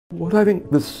What I think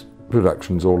this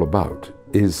production's all about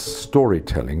is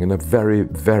storytelling in a very,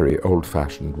 very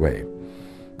old-fashioned way,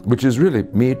 which is really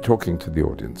me talking to the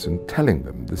audience and telling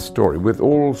them this story with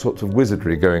all sorts of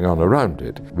wizardry going on around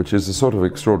it, which is a sort of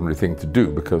extraordinary thing to do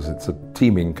because it's a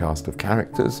teeming cast of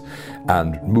characters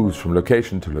and moves from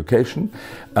location to location.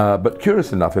 But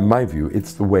curious enough, in my view,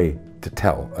 it's the way to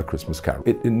tell A Christmas Carol.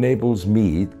 It enables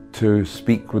me to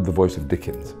speak with the voice of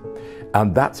Dickens.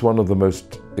 And that's one of the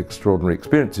most extraordinary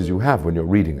experiences you have when you're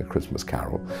reading A Christmas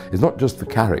Carol. It's not just the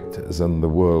characters and the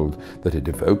world that it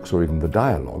evokes or even the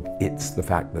dialogue, it's the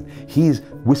fact that he's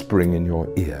whispering in your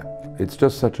ear. It's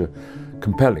just such a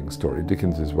compelling story.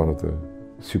 Dickens is one of the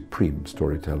supreme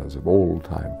storytellers of all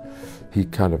time. He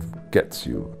kind of gets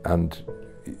you and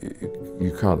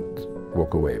you can't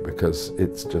walk away because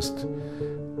it's just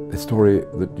a story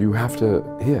that you have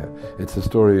to hear. It's a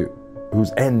story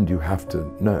whose end you have to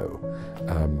know.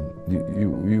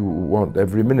 You want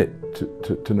every minute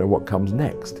to know what comes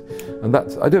next. And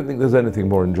I don't think there's anything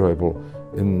more enjoyable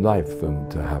in life than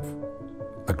to have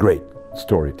a great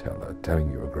storyteller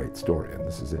telling you a great story, and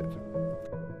this is it.